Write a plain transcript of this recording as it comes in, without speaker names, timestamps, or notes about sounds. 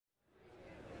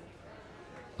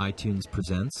iTunes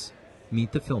presents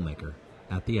Meet the Filmmaker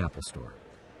at the Apple Store.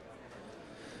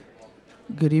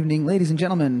 Good evening, ladies and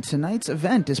gentlemen. Tonight's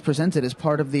event is presented as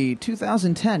part of the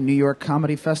 2010 New York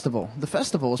Comedy Festival. The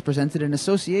festival is presented in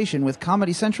association with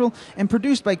Comedy Central and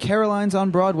produced by Caroline's on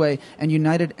Broadway and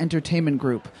United Entertainment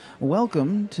Group.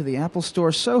 Welcome to the Apple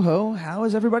Store Soho. How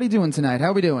is everybody doing tonight? How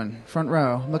are we doing? Front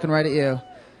row. I'm looking right at you.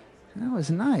 That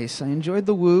was nice. I enjoyed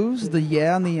the woos. The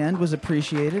yeah on the end was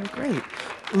appreciated. Great.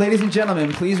 Ladies and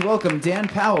gentlemen, please welcome Dan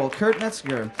Powell, Kurt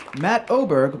Metzger, Matt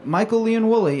Oberg, Michael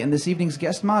Leon-Woolley, and this evening's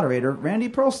guest moderator, Randy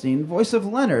Pearlstein, voice of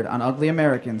Leonard on Ugly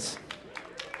Americans.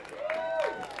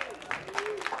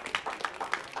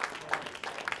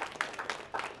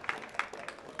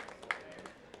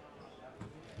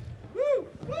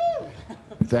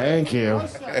 Thank you.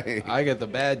 I get the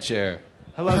bad chair.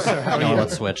 Hello, sir. How are you?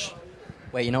 Let's switch.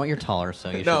 Wait, you know what? You're taller, so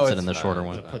you No, should sit it's in the fine. shorter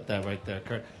one. Put that right there,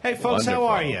 Kurt. Hey, folks, how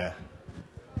are you?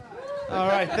 All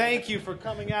right, thank you for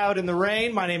coming out in the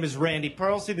rain. My name is Randy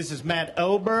Pearlstein. This is Matt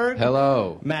Oberg.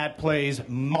 Hello. Matt plays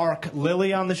Mark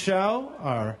Lilly on the show,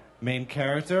 our main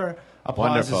character. Applause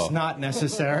Wonderful. is not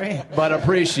necessary. But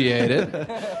appreciate it.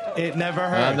 It never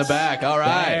hurts. On the back. All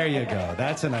right. There you go.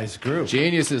 That's a nice group.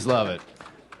 Geniuses love it.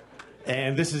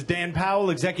 And this is Dan Powell,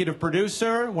 executive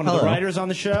producer, one of the Hello. writers on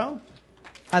the show.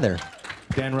 Hi there.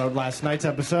 Dan wrote last night's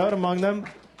episode, among them.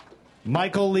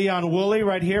 Michael Leon-Woolley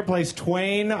right here plays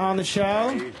Twain on the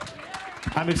show.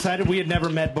 I'm excited. We had never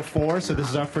met before, so this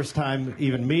is our first time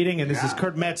even meeting. And this is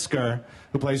Kurt Metzger,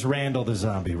 who plays Randall, the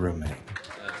zombie roommate.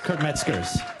 Kurt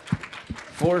Metzger's.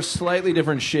 4 slightly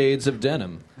different shades of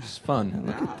denim. It's fun.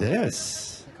 Look at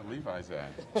this. Levi's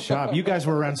at. Shop. You guys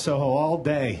were around Soho all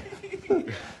day.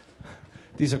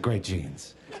 These are great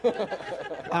jeans.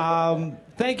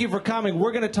 Thank you for coming.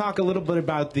 We're going to talk a little bit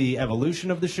about the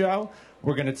evolution of the show.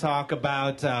 We're going to talk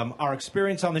about our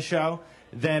experience on the show.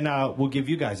 Then we'll give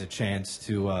you guys a chance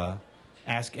to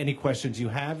ask any questions you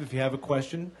have. If you have a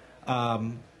question,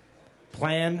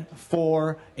 plan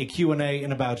for a Q&A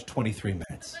in about 23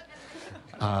 minutes.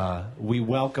 We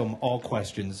welcome all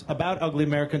questions about Ugly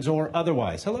Americans or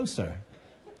otherwise. Hello, sir.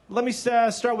 Let me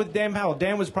start with Dan Powell.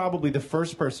 Dan was probably the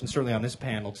first person, certainly on this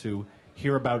panel, to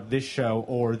hear about this show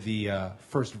or the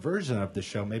first version of the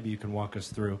show. Maybe you can walk us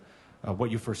through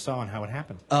what you first saw and how it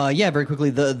happened. Yeah, very quickly.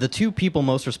 The two people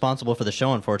most responsible for the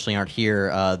show, unfortunately, aren't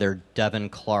here. They're Devin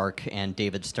Clark and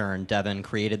David Stern. Devin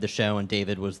created the show, and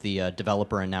David was the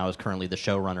developer and now is currently the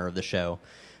showrunner of the show.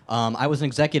 I was an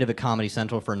executive at Comedy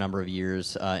Central for a number of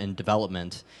years in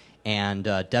development. And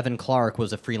Devin Clark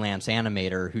was a freelance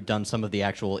animator who'd done some of the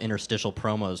actual interstitial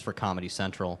promos for Comedy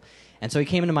Central. And so he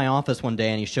came into my office one day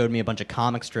and he showed me a bunch of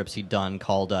comic strips he'd done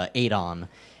called 8 On.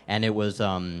 And it was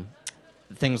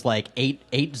things like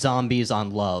eight zombies on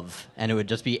love. And it would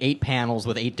just be 8 panels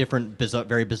with 8 different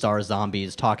very bizarre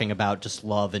zombies talking about just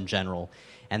love in general.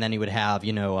 And then he would have,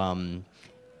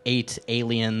 8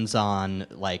 aliens on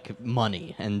like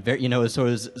money, and so it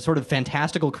was sort of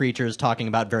fantastical creatures talking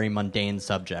about very mundane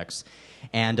subjects,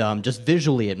 and just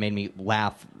visually it made me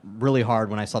laugh really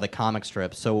hard when I saw the comic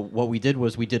strip. So what we did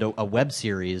was we did a web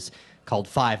series called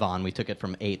 5 On. We took it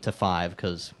from 8 to 5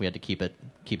 because we had to keep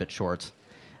it short.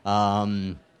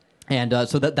 So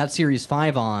that series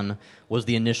 5 On was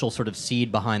the initial sort of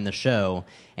seed behind the show.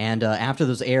 And after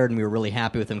those aired and we were really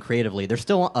happy with them creatively,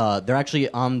 they're actually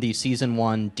on the season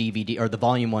 1 DVD, or the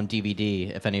volume 1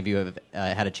 DVD, if any of you have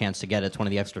had a chance to get it. It's one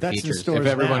of the extra That's in features. stores If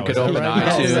everyone now, could is that open right?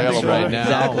 iTunes Yeah, right now,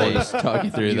 exactly. just talk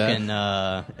you through You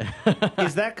that. can,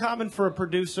 Is that common for a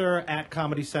producer at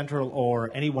Comedy Central or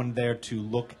anyone there to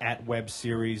look at web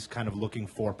series, kind of looking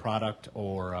for product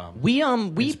or We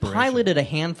inspiration? piloted a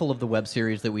handful of the web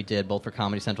series that we did, both for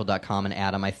ComedyCentral.com and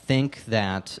Adam. I think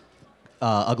that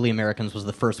Ugly Americans was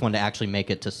the first one to actually make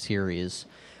it to series.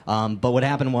 But what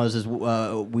happened was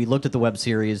we looked at the web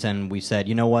series and we said,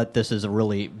 you know what, this is a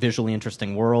really visually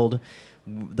interesting world.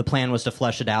 The plan was to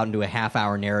flesh it out into a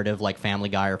half-hour narrative like Family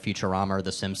Guy or Futurama or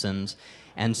The Simpsons.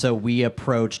 And so we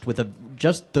approached, with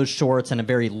just those shorts and a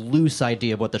very loose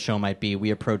idea of what the show might be, we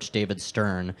approached David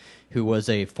Stern, who was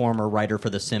a former writer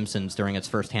for The Simpsons during its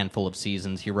first handful of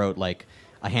seasons. He wrote like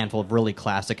a handful of really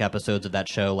classic episodes of that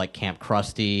show, like Camp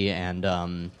Krusty and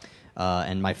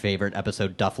my favorite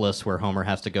episode, Duffless, where Homer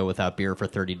has to go without beer for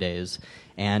 30 days.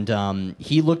 And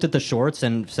he looked at the shorts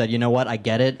and said, you know what, I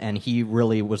get it. And he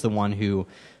really was the one who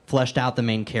fleshed out the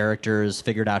main characters,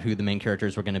 figured out who the main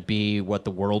characters were going to be, what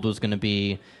the world was going to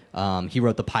be. He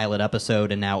wrote the pilot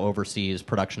episode and now oversees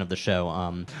production of the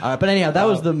show. But anyhow, that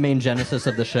was the main genesis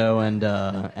of the show,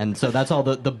 and so that's all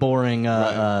the boring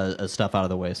stuff out of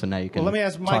the way. So now you can. Well, let me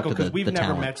ask Michael, because we've never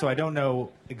talent. met, so I don't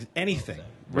know anything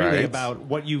really Right. about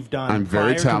what you've done I'm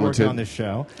very prior to talented. working on this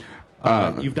show.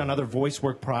 You've done other voice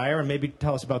work prior, and maybe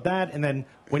tell us about that, and then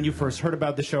when you first heard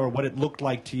about the show or what it looked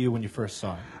like to you when you first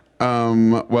saw it.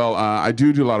 Well, I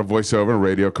do a lot of voiceover,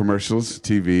 radio commercials,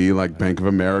 TV, like Bank of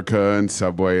America and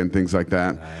Subway and things like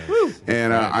that.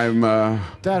 And I'm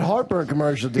That heartburn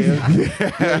commercial, dude. Do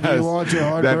you want your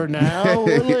heartburn now or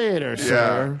later,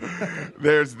 sir?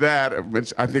 There's that,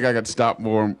 which I think I got stopped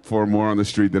for more on the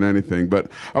street than anything. But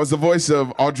I was the voice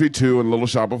of Audrey 2 in Little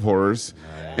Shop of Horrors,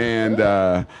 and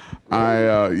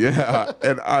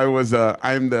and I was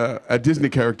I'm a Disney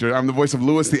character. I'm the voice of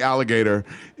Louis the alligator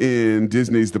in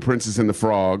Disney's The Princess and the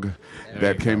Frog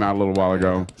that came out a little while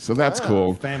ago. So that's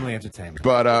cool. Family entertainment.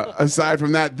 But aside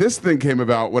from that, this thing came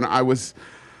about when I was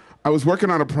working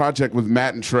on a project with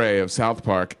Matt and Trey of South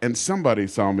Park, and somebody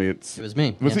saw me. It was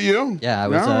me. Was it you? Yeah, I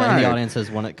was All in right. the audience as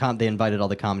one. They invited all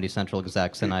the Comedy Central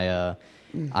execs, and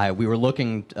we were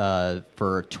looking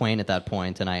for Twain at that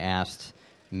point, and I asked.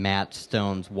 Matt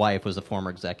Stone's wife was a former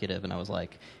executive, and I was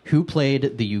like, "Who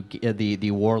played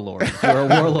the warlord? You're a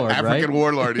warlord, right?" African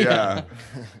warlord, yeah.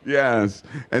 Yes.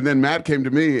 And then Matt came to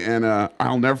me, and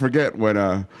I'll never forget when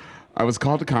I was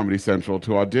called to Comedy Central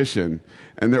to audition,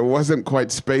 and there wasn't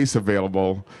quite space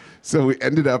available. So we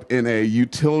ended up in a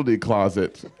utility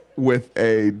closet with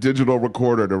a digital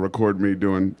recorder to record me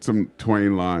doing some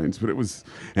Twain lines. But it was,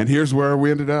 and here's where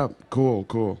we ended up.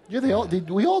 Cool. Yeah, we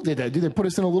all did that. Dude, they put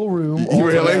us in a little room.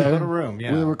 Really? together Little room,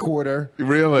 yeah. With a recorder.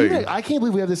 Really? Even, I can't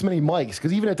believe we have this many mics,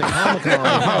 because even at the Comic-Con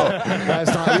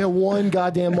last time, we had one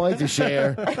goddamn mic to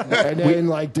share. And then,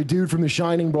 like, the dude from The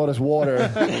Shining brought us water.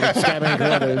 Scabbing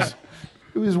Brothers.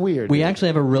 It was weird. We actually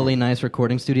have a really nice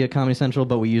recording studio at Comedy Central,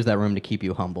 but we use that room to keep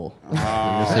you humble.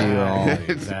 Just so you all-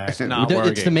 Exactly. Not it's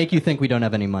working. to make you think we don't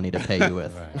have any money to pay you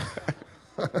with.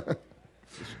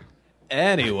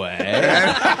 Anyway,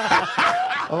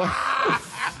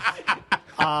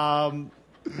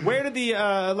 Where did the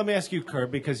let me ask you,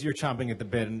 Kurt, because you're chomping at the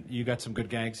bit and you got some good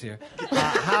gags here.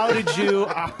 How did you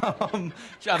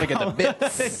chomping at the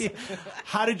bits.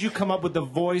 how did you come up with the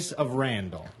voice of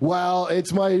Randall? Well,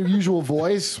 it's my usual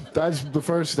voice. That's the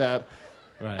first step.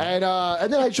 Right. And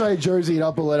then I try to Jersey it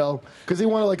up a little, because they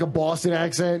wanted like a Boston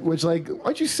accent, which, like,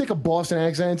 aren't you sick of Boston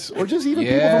accents? Or just even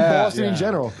people from Boston in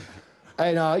general.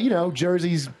 And,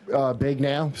 Jersey's big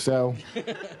now, so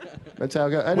that's how it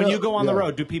goes. When you go on the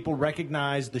road, do people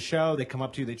recognize the show? They come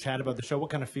up to you, they chat about the show. What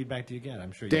kind of feedback do you get?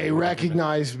 I'm sure you They get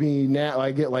recognize me now.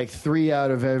 I get like 3 out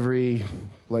of every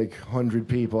 100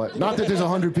 people. Not that there's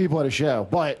 100 people at a show,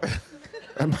 but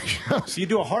at my shows. So you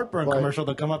do a heartburn commercial,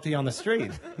 they'll come up to you on the street.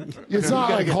 It's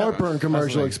not like heartburn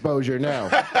commercial exposure, no.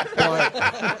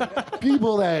 But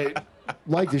people that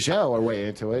like the show are way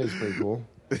into it. It's pretty cool.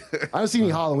 I haven't seen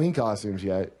any Halloween costumes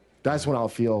yet. That's when I'll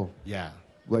feel Yeah.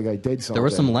 like I did something. There were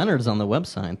some Leonards on the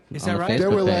website. Is on that the right? Facebook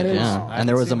There were page, Leonards? yeah. I And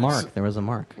there haven't was a seen mark. this. There was a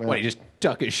mark. What, he just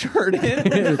tuck his shirt in?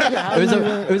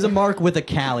 It was a mark with a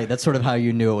Cali. That's sort of how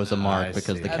you knew it was a mark, I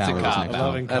because see. the That's a Cali was cop next out. to it.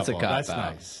 Loving That's a couple. cop That's out.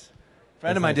 nice. A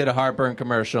friend of mine did a heartburn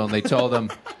commercial, and they told him,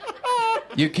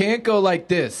 "You can't go like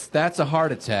this. That's a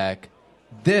heart attack.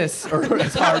 This or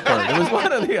it's heartburn." It was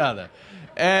one or the other.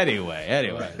 Anyway.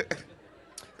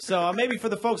 So maybe for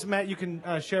the folks, Matt, you can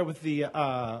share with the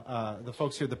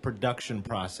folks here the production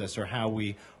process, or how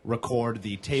we record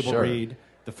the table Sure. read,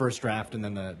 the first draft, and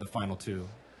then the final two.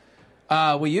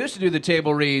 We used to do the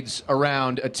table reads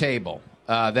around a table.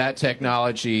 That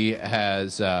technology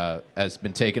has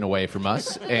been taken away from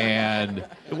us, and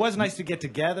It was nice to get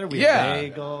together. We Yeah.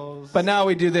 had bagels. but now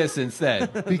we do this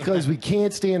instead. Because we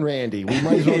can't stand Randy. We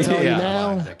might as well tell Yeah. you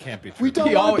now. That can't be true. We don't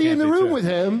He want to always be in the can't be room true. with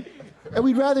him, and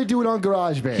we'd rather do it on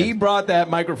GarageBand. He brought that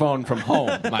microphone from home,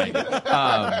 Mike.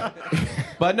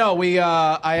 But no,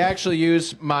 I actually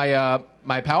use my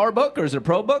my PowerBook, or is it a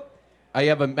ProBook? I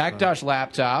have a Macintosh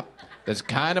laptop that's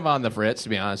kind of on the fritz, to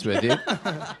be honest with you.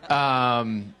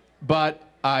 But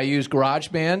I use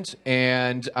GarageBand,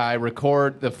 and I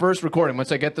record the first recording.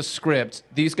 Once I get the script,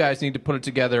 these guys need to put it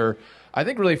together, I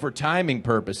think really for timing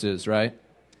purposes, right?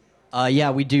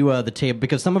 Yeah, we do the tape,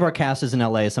 because some of our cast is in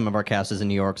LA, some of our cast is in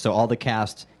New York. So all the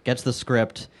cast gets the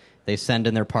script, they send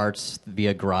in their parts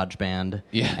via GarageBand,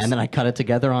 Yes. and then I cut it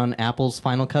together on Apple's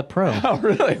Final Cut Pro. Oh,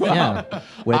 really? Wow. Yeah,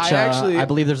 which I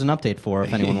believe there's an update for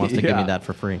if anyone wants to give me Yeah. that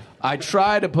for free. I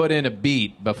try to put in a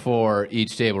beat before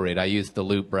each table read. I use the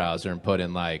Loop browser and put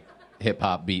in like hip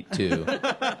hop beat too.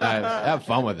 Have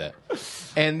fun with it.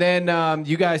 And then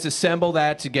you guys assemble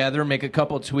that together, make a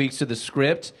couple tweaks to the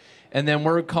script, and then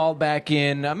we're called back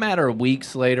in a matter of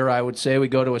weeks later, I would say. We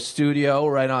go to a studio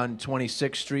right on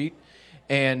 26th Street,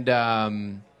 and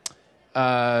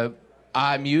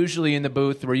I'm usually in the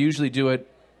booth. We usually do it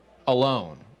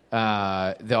alone.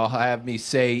 They'll have me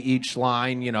say each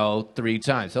line, 3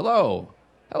 times. Hello,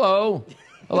 hello,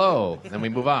 hello. Then we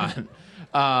move on.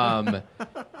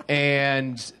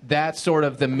 And that's sort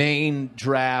of the main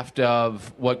draft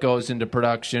of what goes into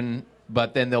production.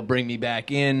 But then they'll bring me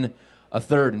back in a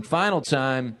third and final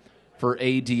time for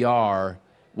ADR,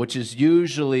 which is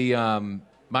usually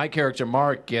my character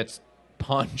Mark gets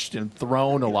punched and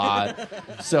thrown a lot,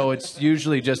 so it's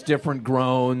usually just different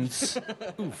groans.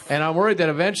 And I'm worried that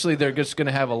eventually they're just going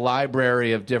to have a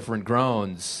library of different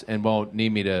groans and won't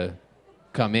need me to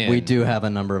come in. We do have a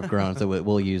number of groans that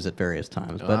we'll use at various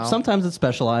times, but sometimes it's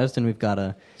specialized, and we've got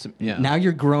a. Now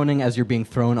you're groaning as you're being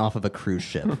thrown off of a cruise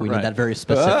ship. We need that very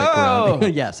specific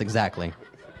groan. Yes, exactly.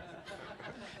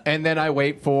 And then I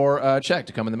wait for a check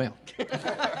to come in the mail.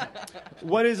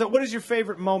 What is your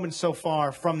favorite moment so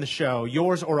far from the show,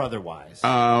 yours or otherwise?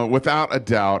 Without a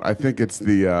doubt, I think it's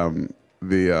the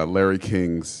Larry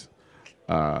King's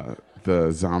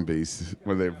the zombies,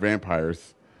 were they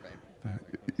vampires?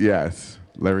 Yes,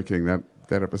 Larry King, that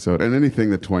episode, and anything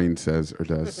that Twain says or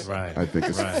does, I think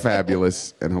is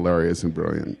fabulous and hilarious and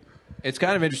brilliant. It's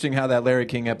kind of interesting how that Larry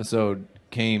King episode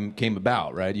came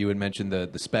about, right? You had mentioned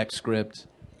the spec script.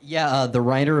 Yeah, the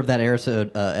writer of that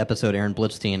episode, Aaron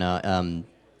Blitzstein,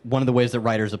 one of the ways that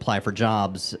writers apply for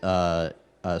jobs,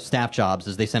 staff jobs,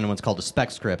 is they send in what's called a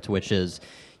spec script, which is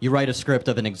you write a script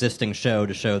of an existing show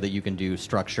to show that you can do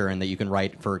structure and that you can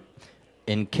write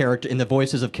in the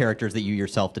voices of characters that you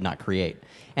yourself did not create.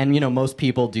 And, most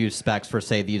people do specs for,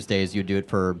 say, these days you do it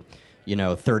for,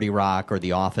 30 Rock or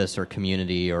The Office or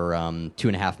Community or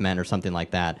 2.5 Men or something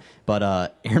like that. But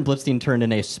Aaron Blitzstein turned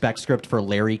in a spec script for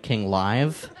Larry King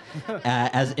Live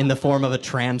as in the form of a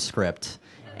transcript.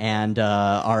 And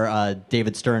our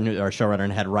David Stern, our showrunner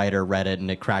and head writer, read it,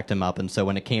 and it cracked him up. And so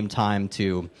when it came time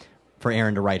for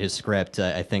Aaron to write his script,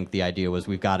 I think the idea was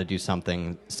we've got to do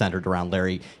something centered around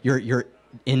Larry, your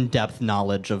in-depth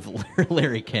knowledge of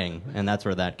Larry King, and that's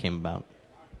where that came about.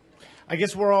 I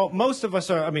guess most of us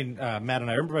are, Matt and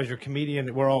I, improviser,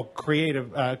 comedian, we're all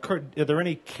creative. Are there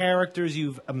any characters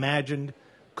you've imagined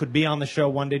could be on the show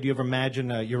one day? Do you ever imagine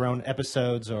your own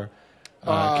episodes or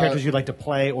characters you'd like to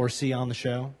play or see on the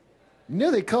show? No,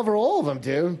 they cover all of them,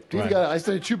 dude. I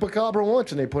studied Chupacabra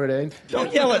once, and they put it in.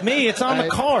 Don't yell at me. It's on the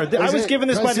card. I was given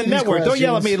this by the network. Questions. Don't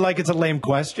yell at me like it's a lame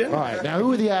question. All right. Now,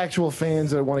 who are the actual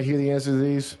fans that want to hear the answer to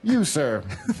these? You, sir.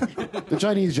 The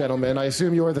Chinese gentleman. I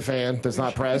assume you're the fan that's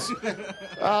not press.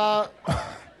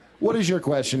 What is your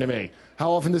question to me?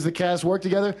 How often does the cast work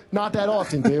together? Not that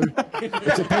often, dude.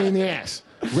 It's a pain in the ass.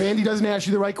 Randy doesn't ask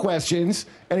you the right questions,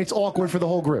 and it's awkward for the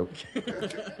whole group.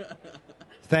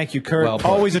 Thank you, Kurt. Well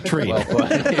always a treat. Well put.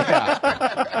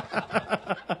 Yeah.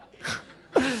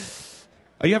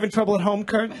 Are you having trouble at home,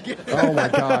 Kurt? Oh, my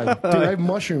God. Dude, I have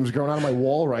mushrooms growing out of my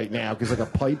wall right now because, a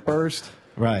pipe burst.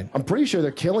 Right. I'm pretty sure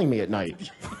they're killing me at night.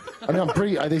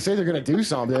 They say they're going to do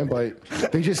something, but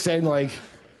they just send,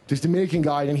 this Dominican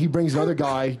guy, and he brings another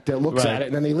guy that looks at it,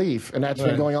 and then they leave. And that's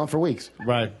been going on for weeks.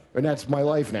 Right. And that's my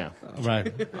life now.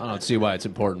 Right. I don't see why it's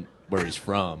important where he's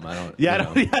from. I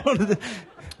don't.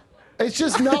 It's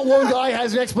just not one guy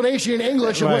has an explanation in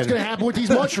English of what's going to happen with these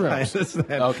mushrooms.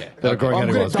 Okay. They're growing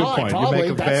anyway. Good point. Probably.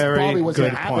 You make a very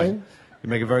good point. You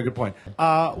make a very good point.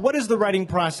 What is the writing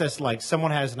process like? Someone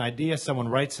has an idea, someone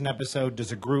writes an episode,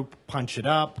 does a group punch it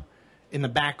up? In the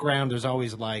background, there's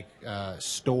always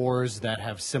stores that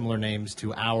have similar names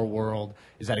to Our World.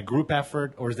 Is that a group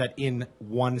effort, or is that in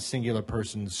one singular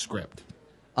person's script?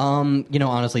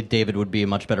 Honestly, David would be a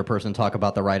much better person to talk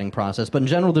about the writing process. But in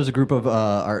general, there's a group of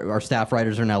our staff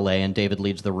writers are in L.A., and David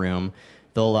leads the room.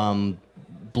 They'll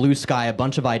blue sky a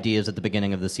bunch of ideas at the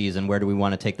beginning of the season. Where do we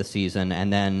want to take the season?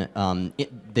 And then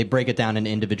they break it down into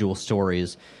individual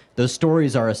stories. Those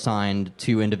stories are assigned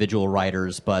to individual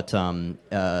writers, but one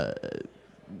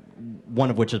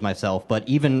of which is myself. But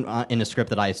even in a script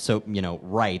that I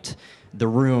write, the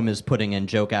room is putting in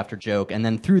joke after joke, and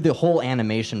then through the whole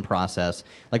animation process,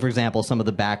 for example, some of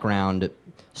the background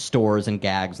stores and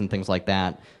gags and things like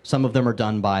that, some of them are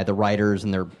done by the writers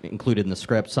and they're included in the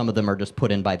script. Some of them are just put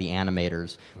in by the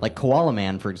animators. Like Koala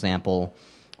Man, for example,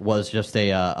 was just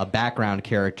a background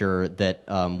character that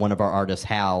one of our artists,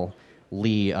 Hal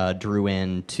Lee, drew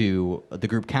into the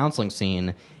group counseling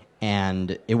scene.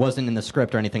 and it wasn't in the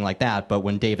script or anything like that. But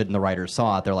when David and the writers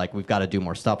saw it, they're like, we've got to do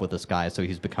more stuff with this guy. So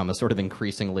he's become a sort of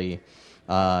increasingly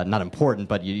not important,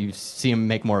 but you see him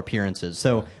make more appearances.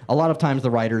 So a lot of times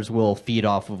the writers will feed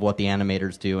off of what the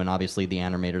animators do, and obviously the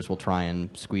animators will try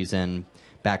and squeeze in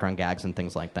background gags and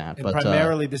things like that. And but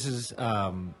primarily, this is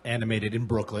animated in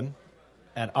Brooklyn,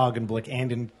 at Augenblick,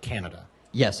 and in Canada.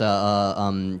 Yes,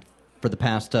 for the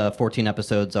past 14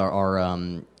 episodes,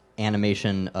 our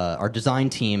animation, our design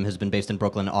team has been based in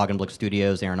Brooklyn, Augenblick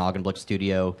Studios, Aaron Augenblick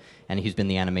Studio, and he's been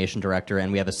the animation director.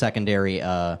 And we have a secondary,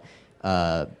 not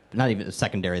even a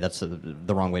secondary, that's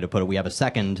the wrong way to put it. We have a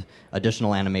second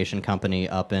additional animation company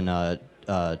up in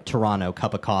Toronto,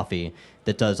 Cup of Coffee,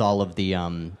 that does all of the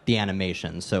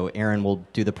animation. So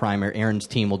Aaron's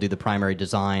team will do the primary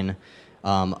design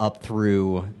up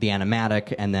through the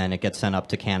animatic, and then it gets sent up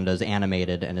to Canada's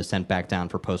animated and is sent back down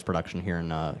for post-production here in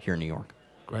New York.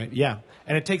 Great, yeah.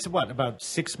 And it takes, about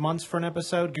 6 months for an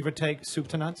episode, give or take, soup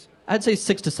to nuts? I'd say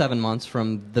 6 to 7 months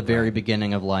from the very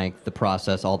beginning of the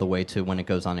process all the way to when it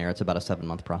goes on air. It's about a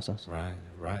 7-month process. Right.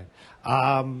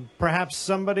 Perhaps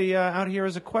somebody out here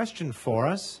has a question for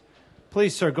us.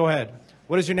 Please, sir, go ahead.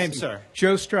 What is your name, sir?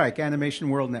 Joe Strike, Animation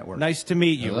World Network. Nice to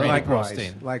meet you.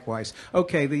 Likewise.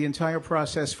 Okay, the entire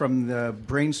process from the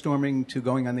brainstorming to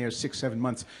going on there is 6-7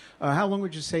 months. How long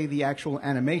would you say the actual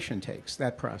animation takes,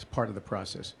 that part of the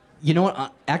process? You know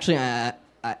what? Actually, I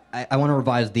want to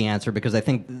revise the answer because I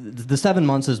think the 7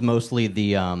 months is mostly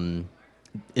the animation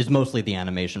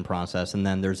process, and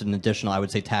then there's an additional, I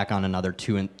would say, tack on another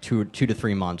 2 to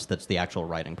 3 months. That's the actual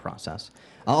writing process.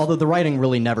 Although the writing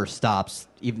really never stops.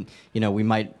 Even we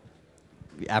might,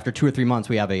 after 2 or 3 months,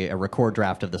 we have a record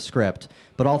draft of the script.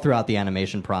 But all throughout the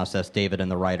animation process, David and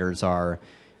the writers are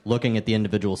looking at the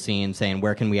individual scenes, saying,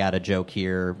 where can we add a joke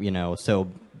here?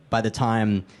 So by the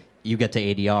time you get to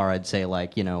ADR, I'd say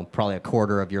probably a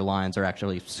quarter of your lines are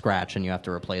actually scratch, and you have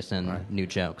to replace in new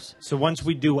jokes. So once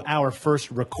we do our first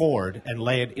record and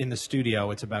lay it in the studio,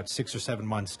 it's about 6 or 7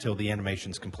 months till the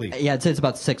animation's complete. Yeah, I'd say it's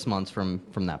about 6 months from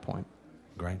that point.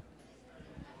 Great.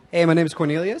 Hey, my name's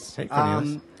Cornelius. Hey,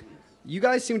 Cornelius. You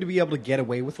guys seem to be able to get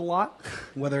away with a lot,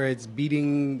 whether it's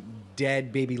beating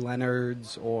dead baby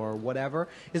Leonards or whatever.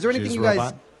 Is there anything you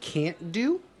guys can't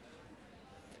do?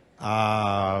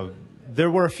 There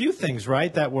were a few things,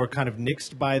 right, that were kind of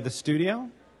nixed by the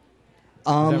studio?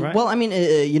 Right? Well, I mean,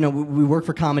 we work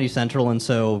for Comedy Central, and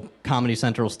so Comedy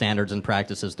Central Standards and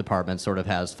Practices Department sort of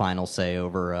has final say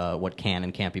over what can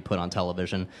and can't be put on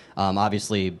television.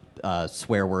 Obviously,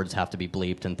 swear words have to be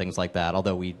bleeped and things like that,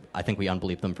 although I think we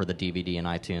unbleep them for the DVD and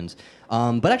iTunes.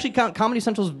 But actually, Comedy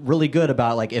Central is really good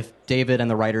about, if David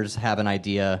and the writers have an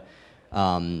idea,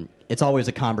 it's always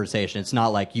a conversation. It's not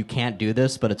like, you can't do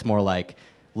this, but it's more like,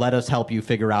 let us help you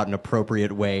figure out an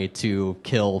appropriate way to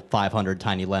kill 500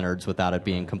 tiny Leonards without it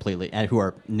being completely, and who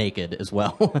are naked as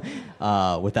well,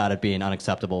 without it being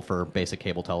unacceptable for basic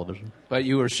cable television. But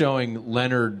you were showing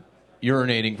Leonard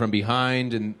urinating from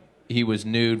behind, and he was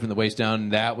nude from the waist down,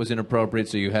 and that was inappropriate,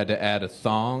 so you had to add a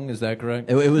thong. Is that correct?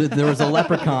 There was a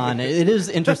leprechaun. It is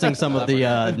interesting, some of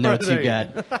the notes you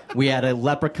get. We had a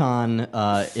leprechaun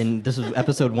this was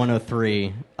episode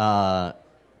 103.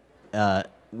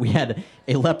 We had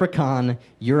a leprechaun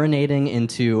urinating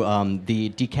into the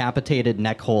decapitated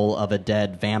neck hole of a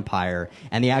dead vampire.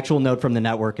 And the actual note from the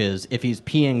network is, if he's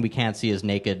peeing, we can't see his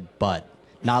naked butt.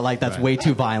 Not like that's way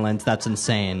too violent, that's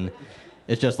insane.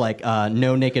 It's just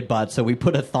no naked butt. So we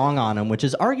put a thong on him, which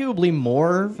is arguably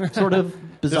more sort of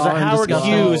bizarre. There's a Howard and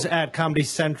Hughes at Comedy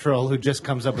Central who just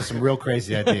comes up with some real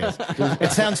crazy ideas.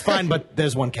 It sounds fine, but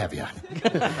there's one caveat.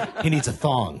 He needs a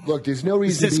thong. Look, there's no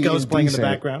reason to be Cisco's playing in the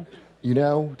indecent. background.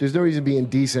 There's no reason to be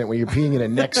indecent when you're peeing in a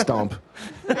neck stump.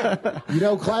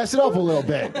 Class it up a little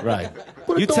bit. Right.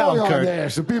 Put a You tell thong him, on Kurt. there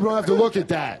so people don't have to look at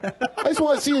that. I just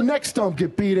want to see a neck stump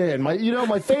get beat in.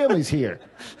 My family's here.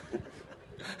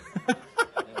 I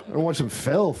don't want some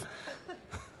filth.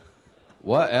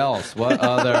 What else? What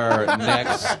other neck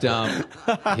stump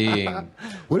peeing?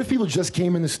 What if people just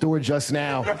came in the store just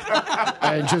now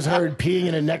and just heard peeing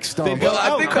in a neck stump? Well,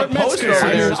 I think Kurt the poster Metzger's over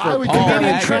here. there is I for would Paul think that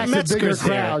Haggard. attracts a bigger Metzger's here.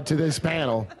 crowd to this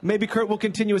panel. Maybe Kurt will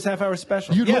continue his half-hour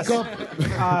special. You'd Yes. look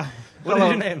up. What is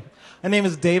your name? My name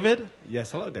is David.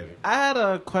 Yes, hello, David. I had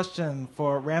a question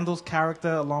for Randall's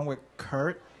character along with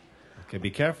Kurt. Okay, be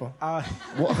careful.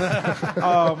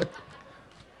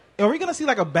 Are we gonna see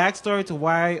a backstory to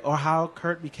why or how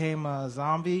Kurt became a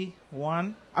zombie?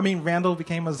 Randall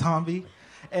became a zombie,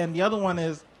 and the other one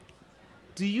is,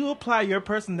 do you apply your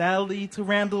personality to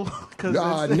Randall?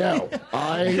 No,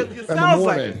 I It am a sounds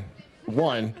like Mormon.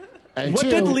 One. And What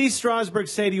two, did Lee Strasberg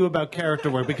say to you about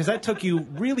character work? Because that took you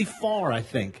really far, I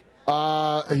think.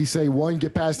 He say, one,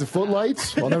 get past the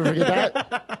footlights. I'll never forget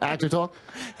that. Actor talk.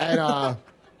 And,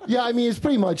 yeah, I mean, it's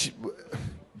pretty much,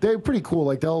 they're pretty cool.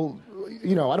 Like, they'll,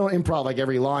 you know, I don't improv like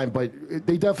every line, but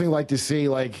they definitely like to see,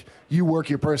 like, you work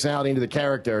your personality into the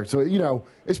character. So, you know,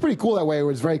 it's pretty cool that way. It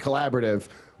was very collaborative.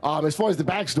 As far as the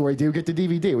backstory, do get the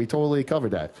DVD. We totally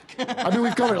covered that. I mean,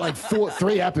 we've covered like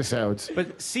 3 episodes.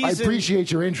 But I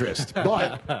appreciate your interest.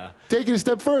 But take it a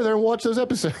step further and watch those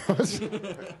episodes.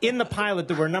 In the pilot,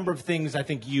 there were a number of things I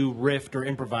think you riffed or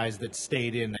improvised that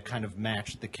stayed in that kind of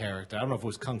matched the character. I don't know if it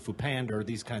was Kung Fu Panda or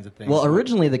these kinds of things. Well,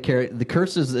 originally the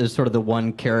Curse is sort of the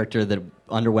one character that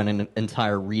underwent an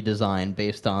entire redesign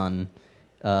based on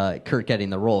Kurt getting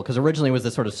the role, because originally it was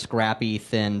this sort of scrappy,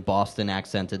 thin, Boston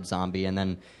accented zombie, and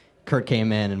then Kurt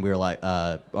came in, and we were like,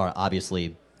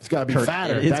 obviously, it's got to be Kurt,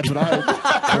 fatter. That's what I. We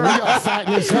got fat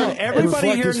in this up.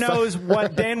 Everybody here knows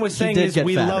what Dan was saying is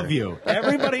we fatter. love you.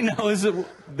 Everybody knows that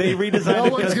they redesigned No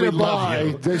it one's because we gonna love buy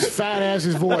you. this fat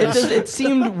ass's voice. it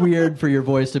seemed weird for your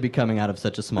voice to be coming out of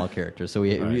such a small character, so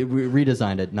we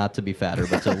redesigned it not to be fatter,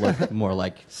 but to look more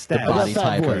like the body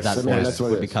type of that voice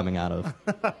would be coming out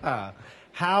of.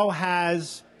 How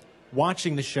has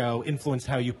watching the show influenced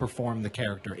how you perform the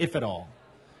character, if at all?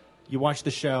 You watch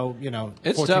the show, you know.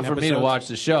 It's 14 tough for me to episodes. watch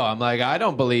the show. I'm like, I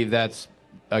don't believe that's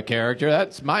a character.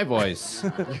 That's my voice.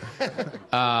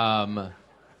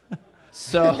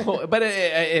 So, but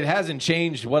it hasn't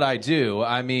changed what I do.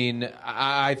 I mean,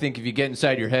 I think if you get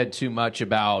inside your head too much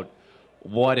about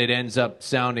what it ends up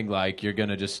sounding like, you're going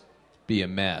to just be a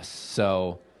mess.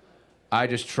 So I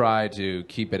just try to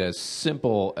keep it as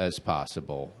simple as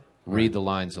possible. Read the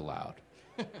lines aloud.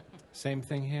 Same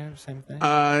thing here? Same thing?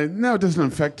 No, it doesn't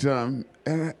affect.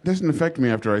 It doesn't affect me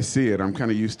after I see it. I'm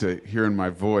kind of used to hearing my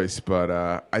voice, but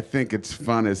I think it's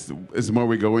fun as the more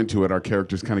we go into it, our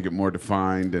characters kind of get more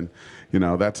defined, and you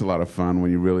know that's a lot of fun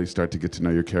when you really start to get to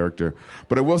know your character.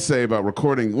 But I will say about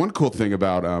recording, one cool thing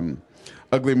about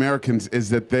Ugly Americans is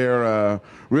that they're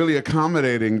really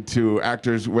accommodating to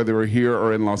actors, whether we're here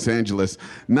or in Los Angeles.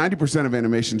 90% of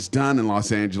animation's done in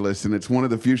Los Angeles, and it's one of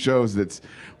the few shows that's,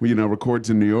 you know, records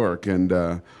in New York. And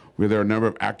where there are a number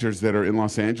of actors that are in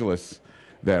Los Angeles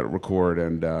that record,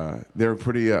 and they're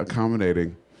pretty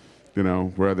accommodating. You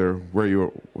know,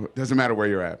 doesn't matter where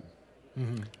you're at.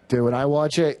 Mm-hmm. Dude, when I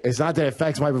watch it, it's not that it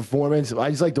affects my performance. I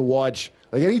just like to watch,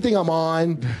 like anything I'm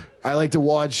on, I like to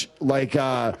watch, like, you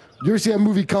ever see that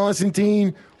movie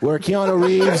Constantine, where Keanu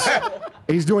Reeves,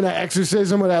 he's doing that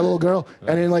exorcism with that little girl,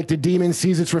 and then, like, the demon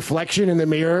sees its reflection in the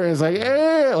mirror, and it's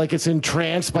like it's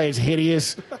entranced by its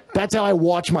hideous. That's how I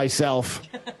watch myself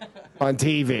on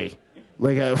TV.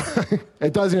 Like,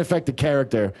 it doesn't affect the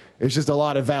character. It's just a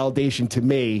lot of validation to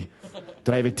me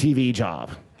that I have a TV job.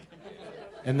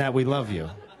 And that we love you.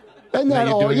 And that,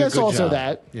 yes, also job.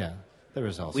 that. Yeah, there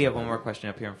is also We have that. one more question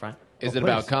up here in front. Is it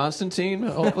about Constantine,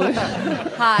 hopefully?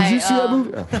 Hi. Did you see that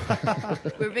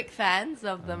movie? We're big fans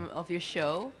of your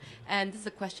show, and this is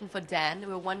a question for Dan.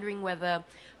 We're wondering whether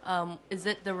is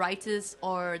it the writers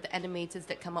or the animators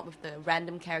that come up with the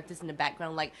random characters in the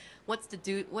background? Like, what's the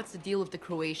deal with the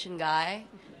Croatian guy?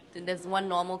 There's one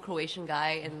normal Croatian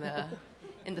guy in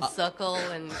the circle,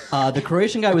 and The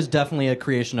Croatian guy was definitely a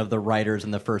creation of the writers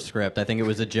in the first script. I think it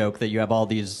was a joke that you have all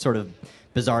these sort of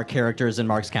bizarre characters in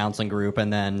Mark's counseling group,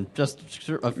 and then just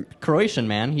a Croatian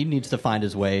man. He needs to find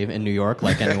his way in New York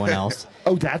like anyone else.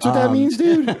 Oh, that's what that means,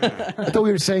 dude? I thought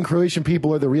we were saying Croatian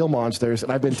people are the real monsters,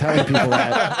 and I've been telling people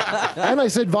that. And I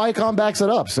said Viacom backs it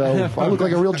up, so I look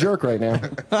like a real jerk right now.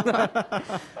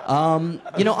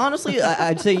 You know, honestly,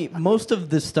 I'd say most of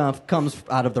this stuff comes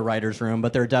out of the writer's room,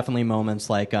 but there are definitely moments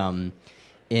like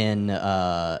in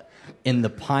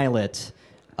the pilot,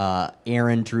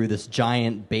 Aaron drew this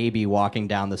giant baby walking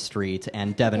down the street,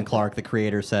 and Devin Clark, the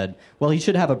creator, said, well, he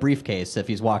should have a briefcase if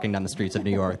he's walking down the streets of New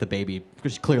York. The baby,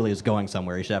 which clearly is going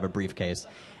somewhere, he should have a briefcase.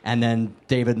 And then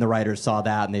David and the writers saw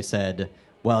that, and they said,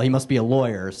 well, he must be a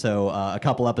lawyer. So a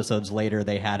couple episodes later,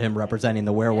 they had him representing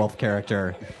the werewolf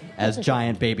character as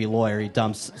giant baby lawyer. He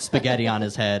dumps spaghetti on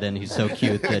his head, and he's so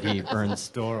cute that he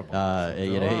earns, you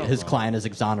know, his client is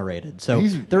exonerated. So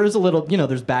there is a little, you know,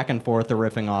 there's back and forth, they're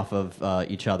riffing off of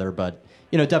each other, but,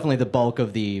 you know, definitely the bulk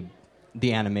of the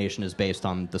animation is based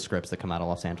on the scripts that come out of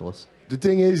Los Angeles. The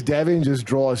thing is, Devin just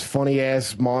draws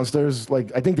funny-ass monsters.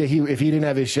 Like, I think that if he didn't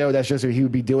have his show, that's just what he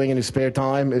would be doing in his spare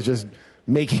time, is just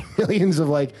making millions of,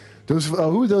 like,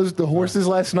 the horses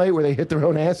last night where they hit their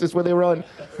own asses when they run.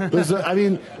 I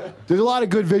mean, there's a lot of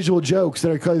good visual jokes that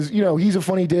are, because, you know, he's a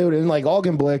funny dude, and like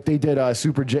Augenblick, they did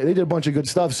they did a bunch of good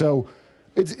stuff. So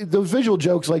those visual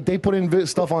jokes, like, they put in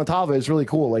stuff on top of it. It's really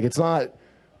cool. Like, it's not,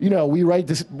 you know, we write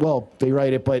this, well, they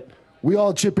write it, but we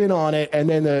all chip in on it, and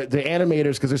then the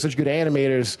animators, because they're such good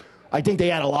animators, I think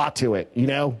they add a lot to it, you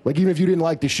know? Like, even if you didn't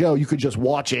like the show, you could just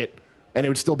watch it, and it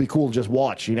would still be cool to just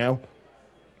watch, you know?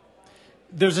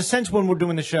 There's a sense when we're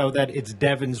doing the show that it's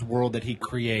Devin's world that he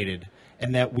created,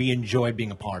 and that we enjoy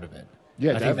being a part of it.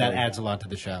 Yeah, I think that definitely. adds a lot to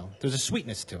the show. There's a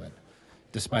sweetness to it,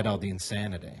 despite all the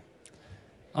insanity.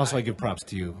 Also, I give props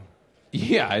to you.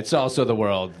 Yeah, it's also the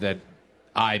world that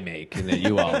I make and that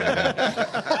you all live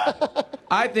in.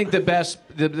 I think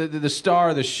the star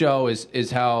of the show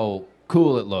is how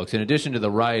cool it looks, in addition to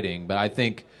the writing. But I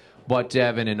think what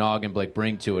Devin and Augie Blake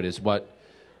bring to it is what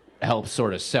helps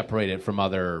sort of separate it from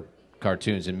other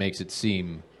cartoons and makes it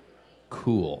seem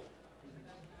cool.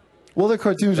 Well, their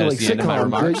cartoons are like That's the end of my sitcoms.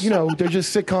 remarks. They're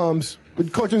just sitcoms.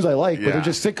 Cartoons I like, but Yeah. they're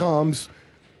just sitcoms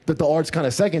that the art's kind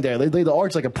of secondary. The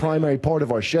art's like a primary part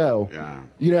of our show. Yeah.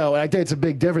 You know, and I think it's a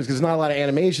big difference because there's not a lot of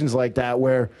animations like that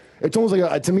where it's almost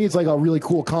like, to me, it's like a really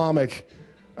cool comic.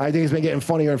 I think it's been getting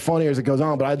funnier and funnier as it goes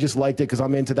on, but I just liked it because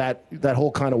I'm into that whole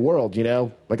kind of world, you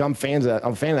know? Like, I'm a fan of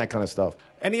that kind of stuff.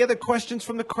 Any other questions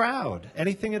from the crowd?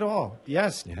 Anything at all?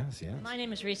 Yes. My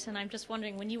name is Reese, and I'm just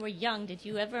wondering, when you were young, did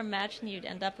you ever imagine you'd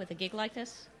end up with a gig like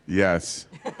this? Yes.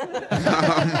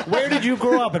 Where did you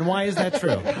grow up, and why is that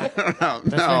true? No.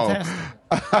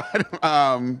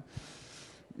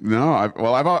 No.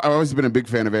 I've always been a big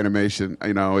fan of animation.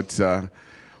 You know, it's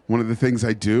one of the things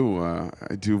I do.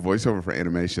 I do voiceover for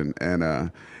animation,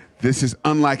 and this is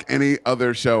unlike any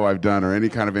other show I've done or any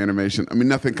kind of animation. I mean,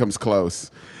 nothing comes close.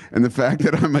 And the fact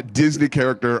that I'm a Disney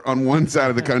character on one side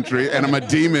of the country and I'm a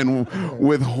demon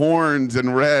with horns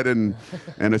and red and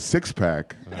a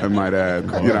six-pack, I might add.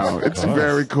 You know, it's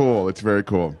very cool. It's very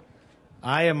cool.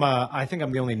 I think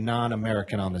I'm the only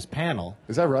non-American on this panel.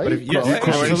 Is that right? But yes,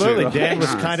 Croatian. absolutely. Dan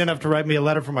was kind enough to write me a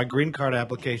letter for my green card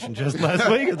application just last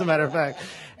week, as a matter of fact.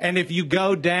 And if you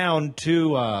go down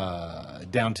to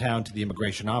downtown to the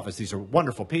immigration office, these are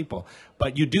wonderful people.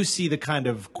 But you do see the kind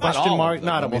of question mark.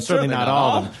 Certainly not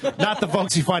all of them. Not the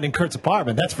folks you find in Kurt's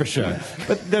apartment, that's for sure.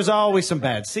 But there's always some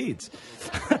bad seeds.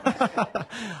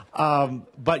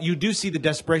 But you do see the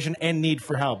desperation and need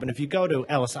for help. And if you go to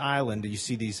Ellis Island, you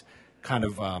see these kind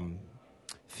of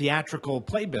theatrical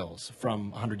playbills from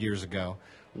 100 years ago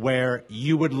where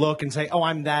you would look and say, oh,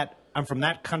 I'm from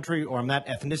that country or I'm that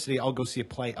ethnicity, I'll go see a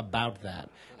play about that.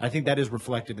 And I think that is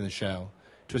reflected in the show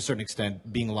to a certain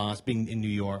extent, being lost, being in New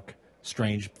York,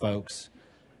 strange folks.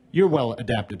 You're well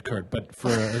adapted, Kurt, but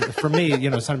for me, you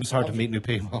know, sometimes it's hard to meet new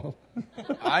people.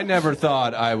 I never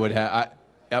thought I would have.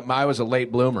 I was a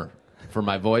late bloomer for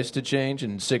my voice to change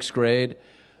in 6th grade.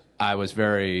 I was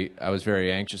very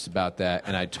anxious about that,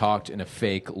 and I talked in a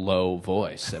fake low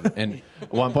voice. And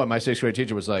at one point, my 6th grade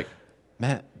teacher was like,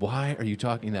 "Matt, why are you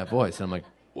talking in that voice?" And I'm like,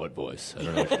 "What voice? I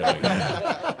don't know what you're talking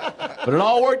about." But it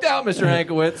all worked out, Mr.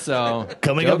 Hankowitz. So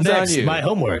Coming up joke's on next, you. My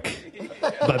Homework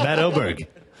by Matt Oberg.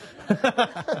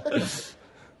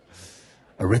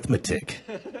 Arithmetic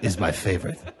is my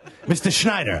favorite. Mr.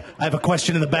 Schneider, I have a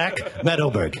question in the back. Matt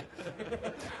Oberg.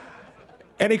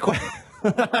 Any questions?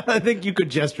 I think you could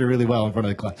gesture really well in front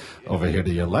of the class. Over here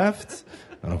to your left,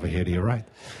 and over here to your right.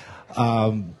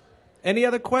 Any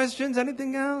other questions?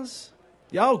 Anything else?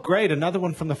 Oh, great. Another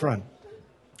one from the front.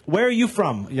 Where are you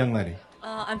from, young lady?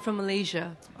 I'm from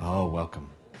Malaysia. Oh, welcome.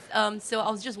 So I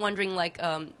was just wondering, like,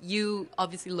 you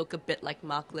obviously look a bit like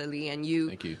Mark Lilly, and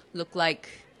you look like,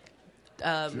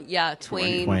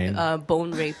 Twain.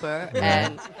 Bone Raper,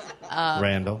 and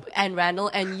Randall.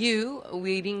 And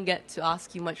we didn't get to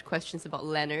ask you much questions about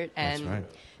Leonard. And That's right.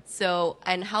 So,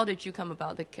 and how did you come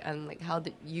about how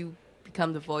did you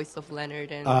become the voice of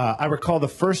Leonard? And I recall the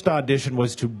first audition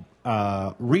was to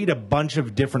read a bunch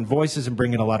of different voices and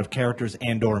bring in a lot of characters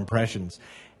and/or impressions.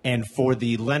 And for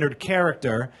the Leonard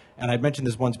character, and I mentioned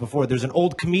this once before, there's an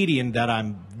old comedian that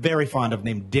I'm very fond of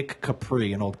named Dick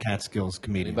Capri, an old Catskills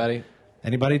comedian.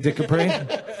 Anybody Dick Capri?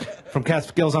 From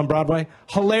Catskills on Broadway?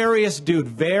 Hilarious dude.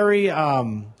 Very,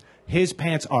 his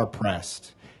pants are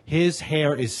pressed. His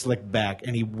hair is slicked back,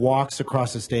 and he walks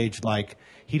across the stage like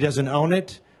he doesn't own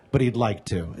it, but he'd like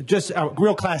to. Just a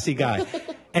real classy guy.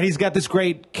 And he's got this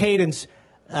great cadence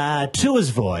to his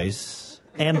voice,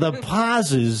 and the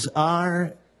pauses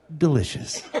are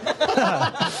delicious.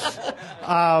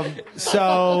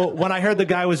 So when I heard the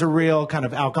guy was a real kind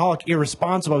of alcoholic,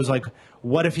 irresponsible, I was like,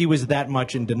 what if he was that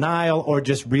much in denial or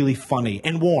just really funny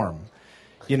and warm?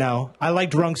 You know, I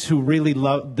like drunks who really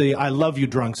love I love you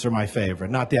drunks are my favorite.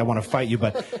 Not the I want to fight you,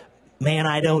 but man,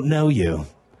 I don't know you.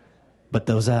 But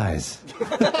those eyes.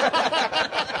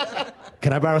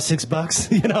 Can I borrow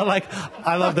 $6? You know, like,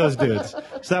 I love those dudes.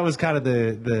 So that was kind of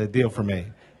the deal for me.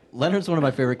 Leonard's one of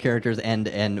my favorite characters, and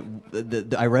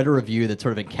I read a review that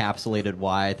sort of encapsulated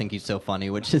why I think he's so funny,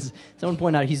 which is someone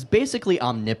pointed out he's basically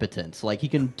omnipotent. Like he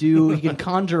can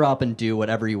conjure up and do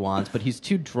whatever he wants, but he's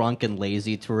too drunk and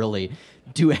lazy to really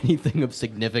do anything of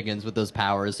significance with those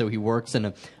powers. So he works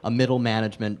in a middle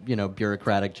management,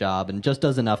 bureaucratic job, and just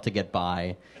does enough to get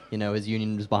by. His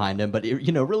union is behind him, but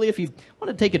really, if you want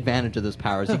to take advantage of those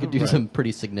powers, you could do some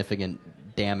pretty significant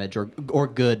damage or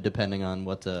good, depending on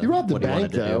what he robbed the what he bank,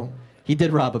 wanted to though. do. He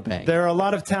did rob a bank. There are a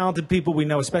lot of talented people we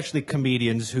know, especially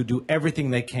comedians, who do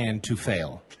everything they can to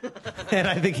fail. And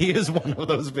I think he is one of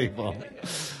those people.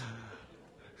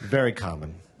 Very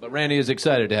common. But Randy is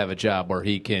excited to have a job where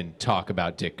he can talk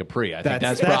about Dick Capri. I think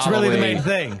that's really the main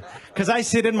thing. Because I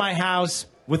sit in my house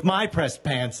with my pressed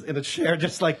pants in a chair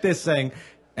just like this saying,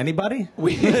 anybody?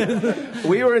 We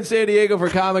were in San Diego for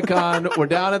Comic-Con. We're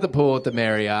down at the pool at the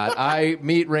Marriott. I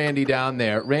meet Randy down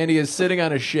there. Randy is sitting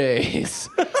on a chaise,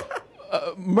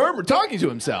 talking to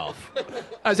himself.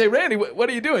 I say, Randy, what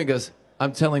are you doing? He goes,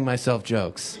 I'm telling myself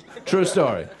jokes. True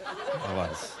story.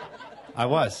 I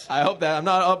was. I hope that I'm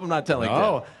not telling.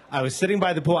 Oh, I was sitting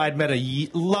by the pool. I'd met a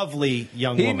lovely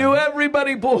young woman. He knew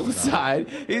everybody poolside.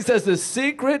 No. He says the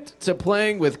secret to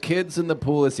playing with kids in the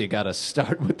pool is you got to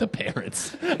start with the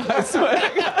parents. I swear.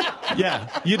 Yeah,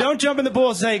 you don't jump in the pool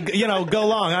and say, go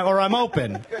long, or I'm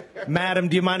open. Madam,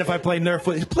 do you mind if I play Nerf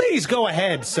with you? Please go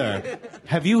ahead, sir.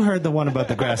 Have you heard the one about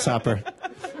the grasshopper?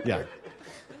 Yeah.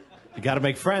 You got to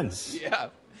make friends. Yeah.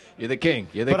 You're the king.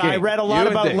 But I read a lot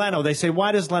about Leno. They say,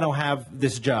 why does Leno have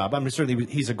this job? I mean, certainly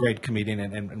he's a great comedian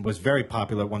and was very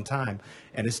popular at one time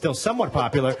and is still somewhat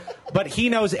popular. But he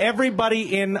knows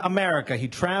everybody in America. He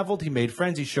traveled. He made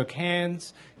friends. He shook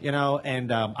hands.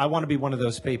 And I want to be one of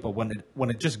those people when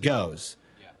it just goes.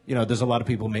 There's a lot of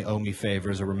people who may owe me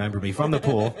favors or remember me from the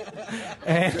pool.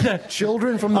 And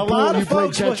children from the pool you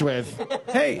played catch with.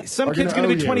 Hey, some kid's going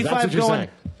to be 25 going,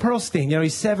 Pearlstein,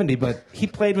 he's 70, but he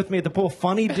played with me at the pool.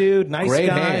 Funny dude, nice great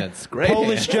guy. Hands. Great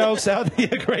Polish hands. jokes out there.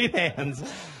 Great hands.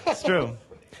 It's true.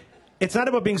 It's not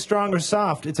about being strong or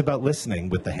soft. It's about listening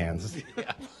with the hands.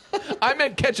 Yeah. I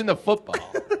meant catching the football.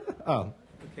 Oh.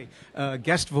 Okay.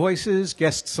 Guest voices,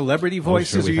 guest celebrity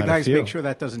voices. Sure, you guys make sure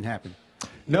that doesn't happen.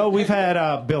 No, we've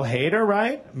had Bill Hader,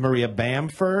 right? Maria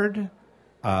Bamford.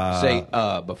 Say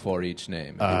before each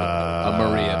name. A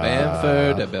Maria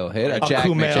Bamford, a Bill Hader, a Jack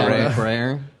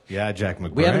McBrayer. Yeah, Jack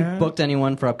McBrayer. We haven't booked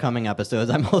anyone for upcoming episodes.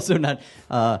 I'm also not.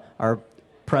 Our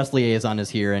press liaison is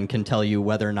here and can tell you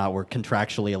whether or not we're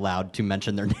contractually allowed to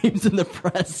mention their names in the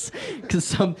press. Because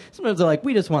sometimes they're like,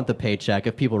 we just want the paycheck.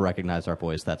 If people recognize our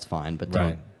voice, that's fine. But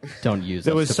don't use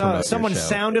there us was to promote someone your show.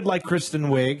 sounded like Kristen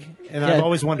Wiig, and I've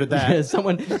always wondered that. Yeah,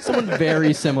 someone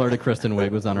very similar to Kristen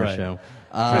Wiig was on our show.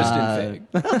 Kristen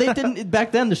Wiig. They didn't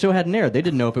back then. The show hadn't aired. They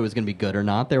didn't know if it was going to be good or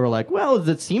not. They were like, "Well,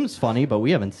 it seems funny, but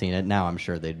we haven't seen it." Now I'm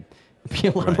sure they'd be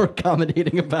a lot more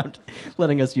accommodating about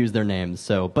letting us use their names.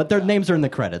 So, but their names are in the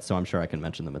credits, so I'm sure I can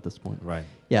mention them at this point. Right.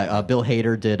 Yeah. Bill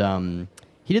Hader did.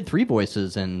 He did 3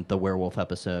 voices in the werewolf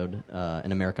episode,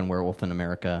 an American Werewolf in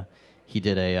America. He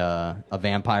did a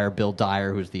vampire, Bill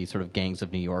Dyer, who's the sort of Gangs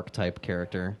of New York type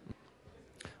character.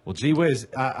 Well, gee whiz,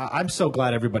 I'm so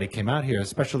glad everybody came out here,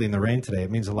 especially in the rain today.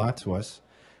 It means a lot to us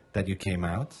that you came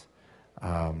out.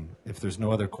 If there's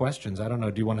no other questions, I don't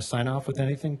know. Do you want to sign off with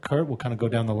anything? Kurt, we'll kind of go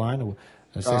down the line and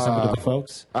say something to the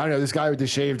folks. I don't know. This guy with the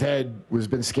shaved head has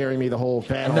been scaring me the whole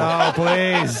panel. No,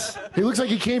 please. He looks like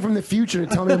he came from the future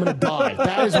to tell me I'm going to die.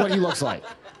 That is what he looks like.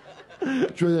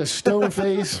 With a stone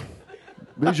face.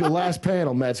 This is your last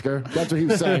panel, Metzger. That's what he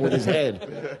was saying with his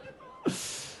head.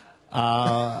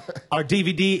 Our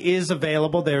DVD is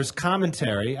available. There's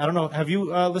commentary. I don't know. Have you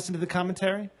listened to the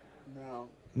commentary?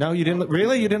 No, you didn't.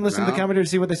 Really, you didn't listen to the commentary to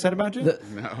see what they said about you?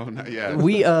 No, not yet.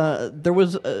 We there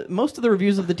was most of the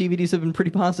reviews of the DVDs have been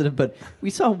pretty positive, but we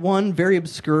saw one very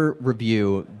obscure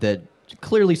review that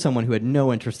clearly someone who had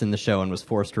no interest in the show and was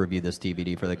forced to review this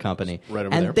DVD for the company. Right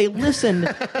over and there.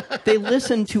 they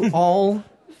listened to all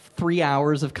 3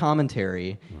 hours of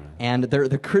commentary, and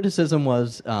the criticism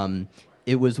was.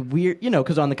 It was weird,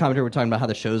 because on the commentary we're talking about how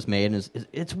the show's made, and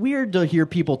it's weird to hear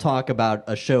people talk about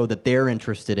a show that they're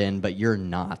interested in, but you're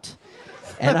not.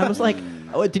 And I was like,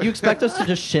 oh, did you expect us to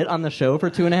just shit on the show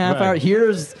for 2.5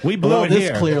 hours? We blew it this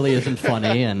here. Clearly isn't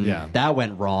funny, and that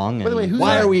went wrong. By the way, And who's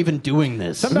why that? are we even doing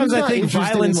this? Sometimes Who's I not think interested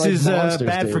in, violence like, is monsters,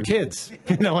 bad for dude? kids.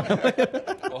 Well,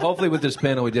 hopefully with this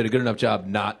panel we did a good enough job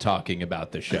not talking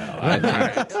about the show.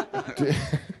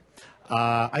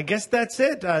 I guess that's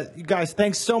it. You guys,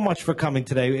 thanks so much for coming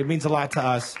today. It means a lot to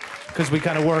us because we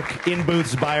kind of work in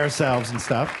booths by ourselves and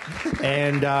stuff.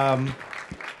 And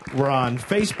We're on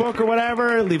Facebook or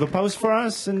whatever. Leave a post for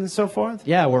us and so forth.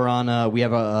 Yeah, we're on. We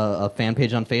have a fan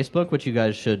page on Facebook, which you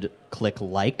guys should click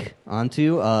like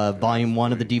onto. Volume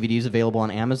 1 of the DVD is available on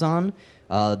Amazon.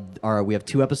 We have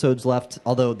 2 episodes left,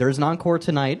 although there's an encore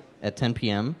tonight at 10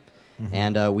 p.m.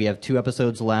 And we have 2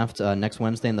 episodes left next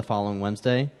Wednesday and the following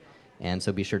Wednesday. And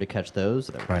so be sure to catch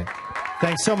those. Right.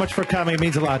 Thanks so much for coming. It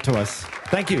means a lot to us.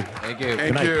 Thank you. Thank you.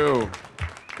 Thank you.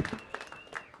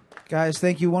 Guys,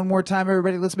 thank you one more time,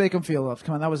 everybody. Let's make them feel loved.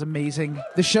 Come on, that was amazing.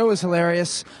 The show is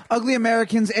hilarious. Ugly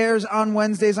Americans airs on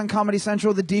Wednesdays on Comedy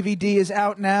Central. The DVD is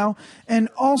out now. And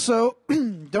also,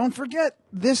 don't forget,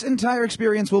 this entire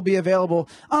experience will be available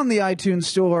on the iTunes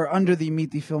Store under the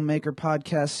Meet the Filmmaker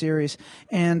podcast series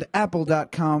and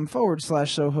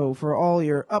apple.com/Soho for all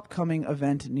your upcoming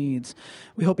event needs.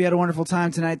 We hope you had a wonderful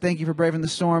time tonight. Thank you for braving the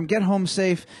storm. Get home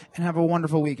safe and have a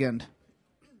wonderful weekend.